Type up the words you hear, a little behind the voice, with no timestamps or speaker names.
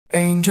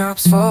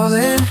Raindrops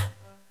falling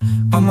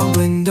on my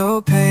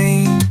window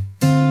pane.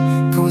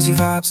 Cozy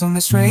vibes on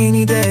this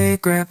rainy day.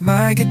 Grab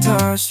my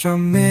guitar,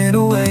 strum it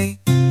away.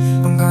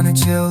 I'm gonna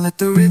chill, let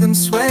the rhythm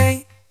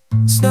sway.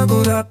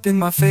 Snuggled up in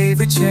my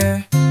favorite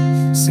chair,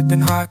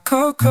 sipping hot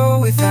cocoa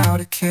without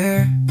a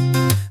care.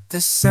 The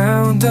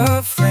sound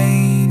of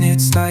rain,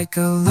 it's like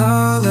a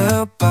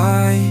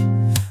lullaby,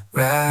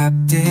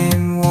 wrapped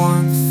in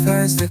warmth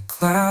as the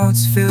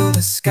clouds fill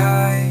the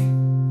sky.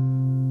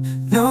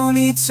 No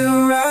need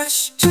to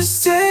rush,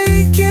 just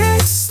take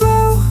it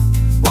slow.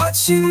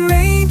 Watching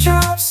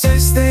raindrops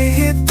as they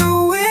hit the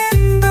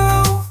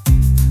window.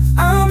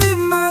 I'm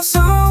in my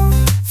zone,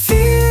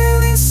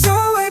 feeling so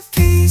at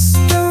peace.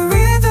 The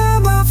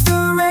rhythm of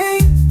the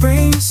rain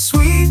brings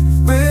sweet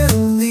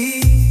relief.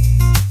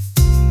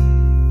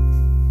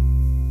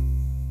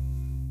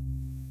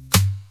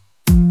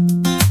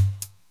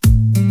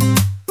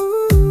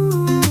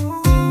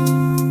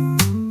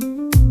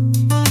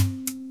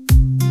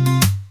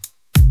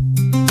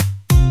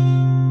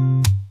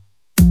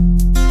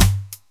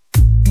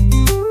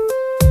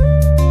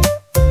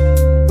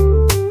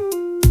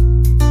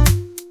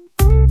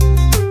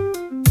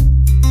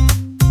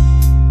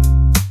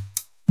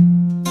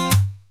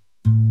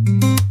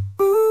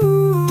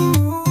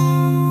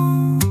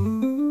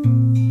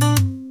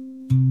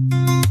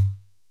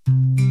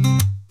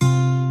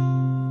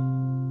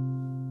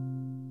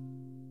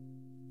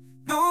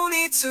 No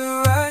need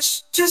to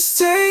rush, just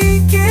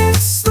take it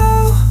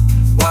slow.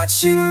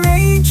 Watching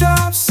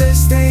raindrops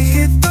as they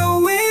hit the